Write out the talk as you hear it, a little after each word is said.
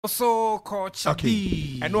So culture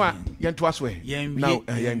okay. I know yen to us way. Now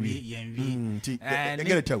and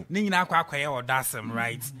Nina Quaquay or Dassam,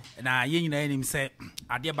 right? Now yen him say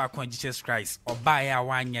Adia Bakon Jesus Christ or buy a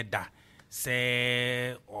 1 year da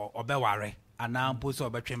say or beware and now put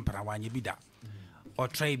over Chimpera 1 year bida or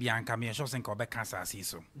tray Bianca me shows and Quebec cancer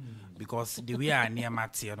season because the way I near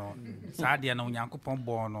Matiano Sadia no Yankupon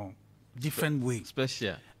Bono different way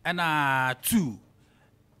special and 2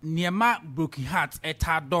 Niema broken heart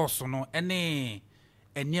eta doso no ene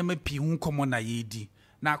eniema pi hu komo na yedi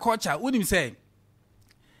na culture wonim say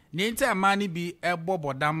ne nta amani bi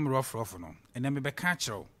ebobodam rough no ene me be ka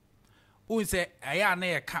kiro wo say aya na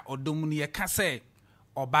ye ka odom no ye ka say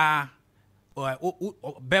oba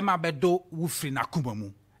bema bedo wufri na kuma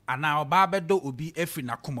mu ana oba bedo obi efri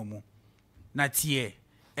na kuma mu na tie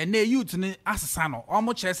ene youth ni asesa no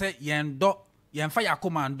omo kire say yen do yen fa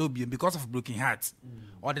yakoma ndo bi because of broken heart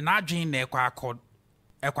or the nadwin na ekwa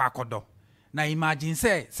akodo na imagine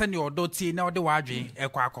say send your doti na ode wadwin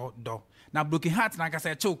ekwa akodo na broken heart na ka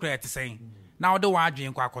say chill credit saying na ode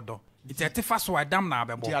wadwin ekwa akodo it's a tifa so adam na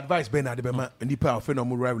abebo the advice ben na de be ma nipa of no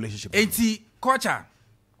moral relationship enti culture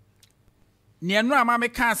ne enu ama me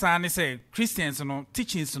kan sa ne say Christians no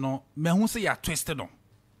teachings no mehu say ya twisted no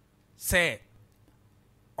say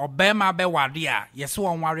obema be wade a yese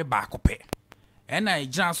won ware ba akopɛ ena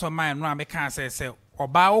igyan so man no am kan say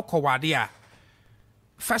oba okowade a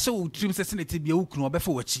fashion utrim say senate bia ukunu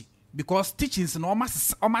obefa wachi because teachings no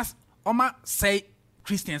oma say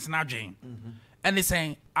Christians na dwen and they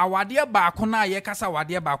saying awade ba ko na ye kasa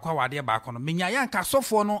awade ba ko no menya yanka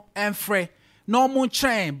sofo no enfre no mo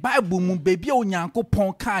train bible mu baby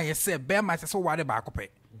onyankopon kan ye say be ma say wade ba ko pe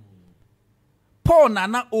Paul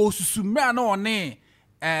na osusumra na one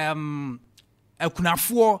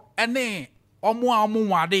akunafo ene omo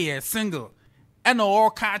wade ye single ena o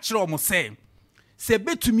ka kire omo say se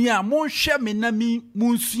betumi a mo hwe me na mi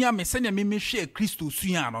munsua me se na me hwe Kristo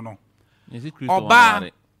sua no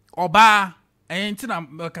oba enti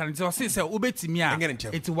na kan ti o se obetumi a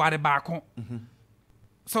enti wade ba ko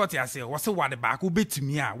so ti ase wo se wade ba ko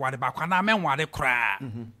obetumi a wade ba ko na me wade kra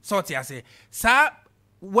so ti ase sa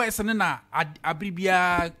wese na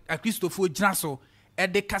abribia Kristofo gina so e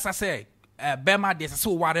de kasa se bema de se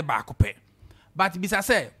wade ba ko pe but bisa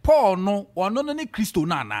say Paul no ono no ni Kristo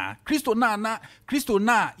na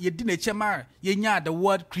ye di na chema ye nya the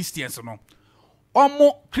word Christians no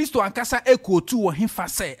omo Kristo ankasa ekotu wo hefa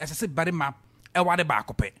say esese barima e wade ba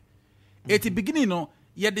akope at the beginning no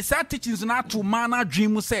ye the sad teachings na to man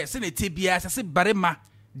dream say na tebia esese barima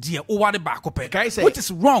de o wade ba akope which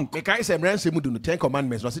is wrong me kai say mran say mu do no 10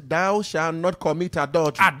 commandments was thou shall not commit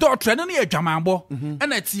adultery no ye dwamanbo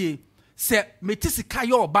na tie se metisika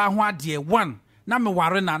yo ba ho ade 1 na me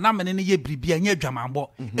ware na me ne ye bribia nya dwamanbo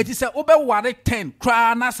eti se obe ware 10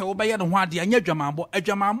 kra na se obe ye ne ho ade nya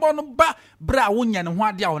dwamanbo no ba bra wo nya ne ho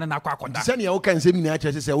ade a wo na akwakoda se ne wo kan se mi na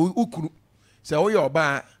ache se ukuru se wo ye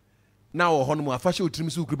oba na wo ho no mu afahye otrim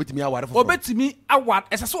se ukuru betimi aware foforo obetimi aware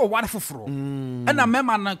ese se ware foforo na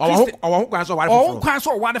mema na Christ owo kwan so ware foforo owo kwan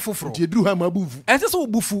so ware foforo ti eduru ha ma bufu ese se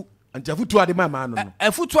obufu anti afutu ade ma no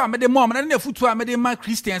afutu a mede mom na afutu a mede ma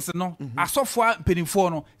Christians no asofo penifo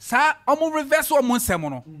no sa omo reverse omo nsem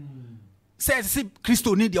no se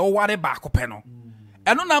Kristo ni de o ware ba akopɛ no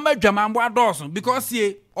eno na ma dwamambo adoso because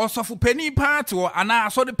ye osofo peni party o ana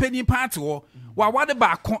asode peni party o wa wade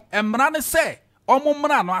ba ko emra ne se omo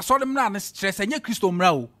mra no asode mra ne kire se nye Kristo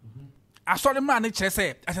mra o asode mra ne kire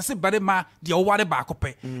se asese bare ma de o ware ba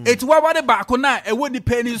akopɛ eti wa wade ba ko na ewo ni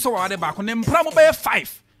peni so wade ba ko ne mpra mo be 5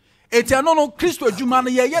 eti ano no Kristo adwuma no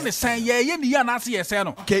ye ne san ye ni ya na ase ye sen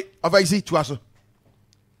no okay avaisi to aso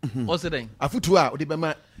what's it then afutu a odi be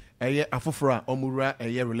ma eye afoforo a omura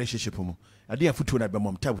eye relationship mu ade afutu na be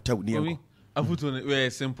mom taw ne yanko afutu we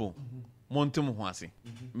simple montem ho ase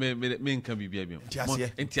me nka bibia bi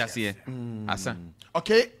enti ase asa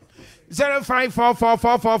okay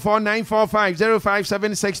 0544444945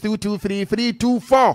 0576223324